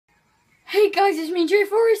Hey guys, it's me, Jay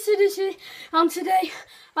Forrest, and today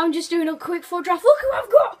I'm just doing a quick full draft. Look who I've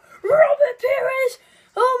got! Robert Pires!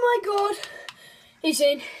 Oh my god! He's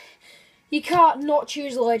in. You can't not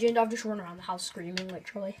choose a legend. I've just run around the house screaming,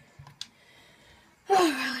 literally.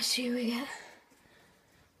 Alright, let's see who we get.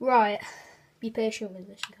 Right, be patient with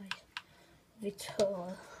this, guys.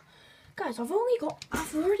 Vitola. Guys, I've already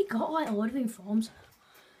got like a lot of informs.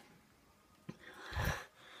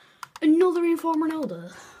 Another inform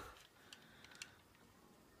Ronaldo.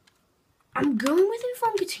 I'm going with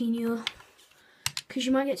inform Coutinho because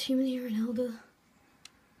you might get team of the year Ronaldo.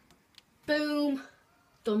 Boom,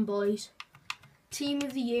 done, boys. Team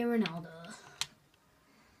of the year Ronaldo.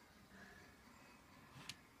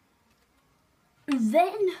 And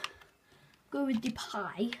then go with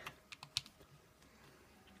Depay.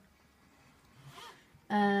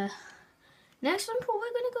 Next, I'm probably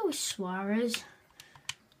gonna go with Suarez.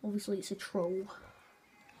 Obviously, it's a troll.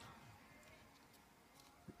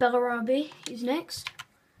 Bellarabi is next.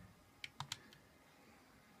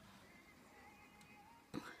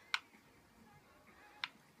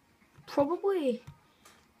 Probably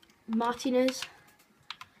Martinez.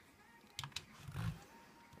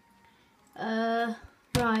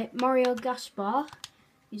 Right, Mario Gaspar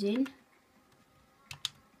is in.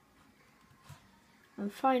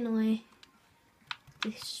 And finally,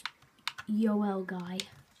 this Yoel guy.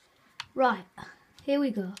 Right, here we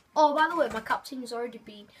go. Oh, by the way, my captain's already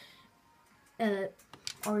been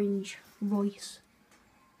Orange Royce.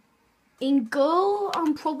 In goal,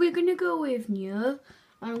 I'm probably going to go with Neuer.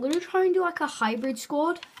 I'm going to try and do like a hybrid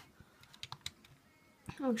squad.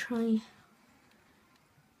 I'll try.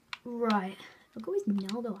 Right, I'll go with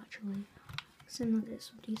Naldo actually. Seems like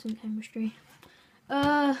there's some decent chemistry.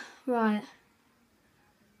 Right.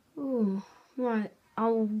 Oh, right.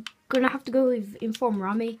 I'm going to have to go with Inform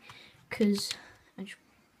Rami because I just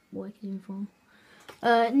work his Inform.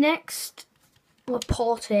 Next,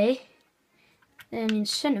 Laporte. Then in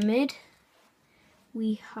centre mid,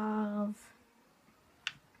 we have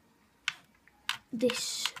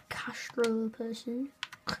this Castro person.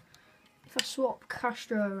 If I swap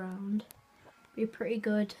Castro around, it'd be pretty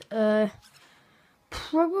good. Probably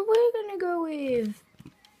gonna go with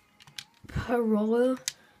Parolo.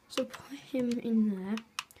 So put him in there.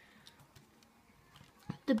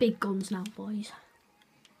 The big guns now, boys.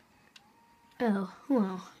 Oh,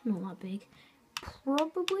 well, not that big.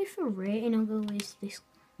 Probably for rating, I'll go with this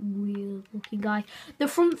weird looking guy. The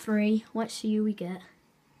front three, let's see who we get.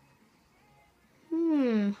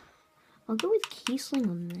 I'll go with Kiesling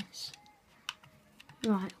on this.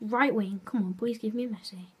 Right wing, come on, please give me a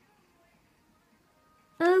Messi.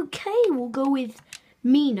 Okay, we'll go with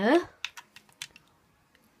Mina.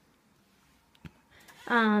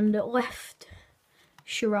 And left,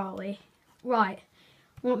 Shirawi. Right,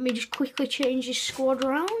 let me just quickly change this squad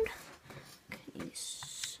around. Okay,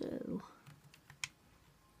 so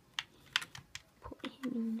put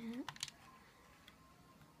him in there.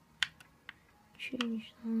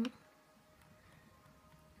 Change that.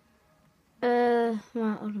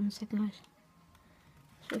 Right, hold on a second, guys.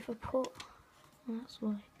 So if I put, that's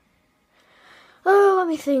why. Oh, let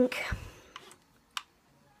me think.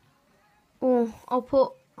 Oh, I'll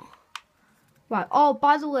put. Right. Oh,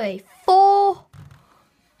 by the way, 4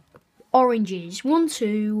 oranges. 1,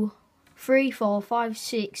 2, 3, 4, 5,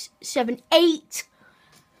 6, 7, 8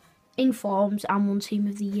 informs and 1 team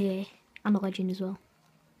of the year and a legend as well.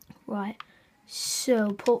 Right.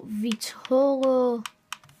 So put Vitolo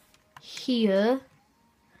here.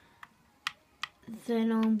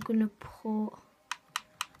 Then I'm gonna put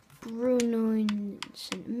Bruno in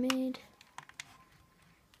centre mid.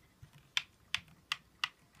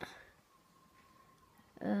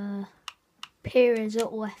 Pires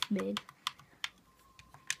at left mid.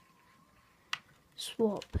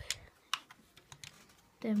 Swap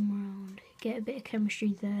them round. Get a bit of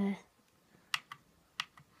chemistry there.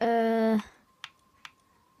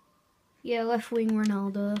 Yeah, left wing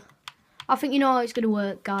Ronaldo. I think you know how it's going to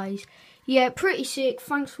work, guys. Yeah, pretty sick.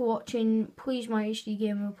 Thanks for watching. Please, my HD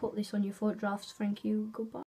Gamer, put this on your foot drafts. Thank you. Goodbye.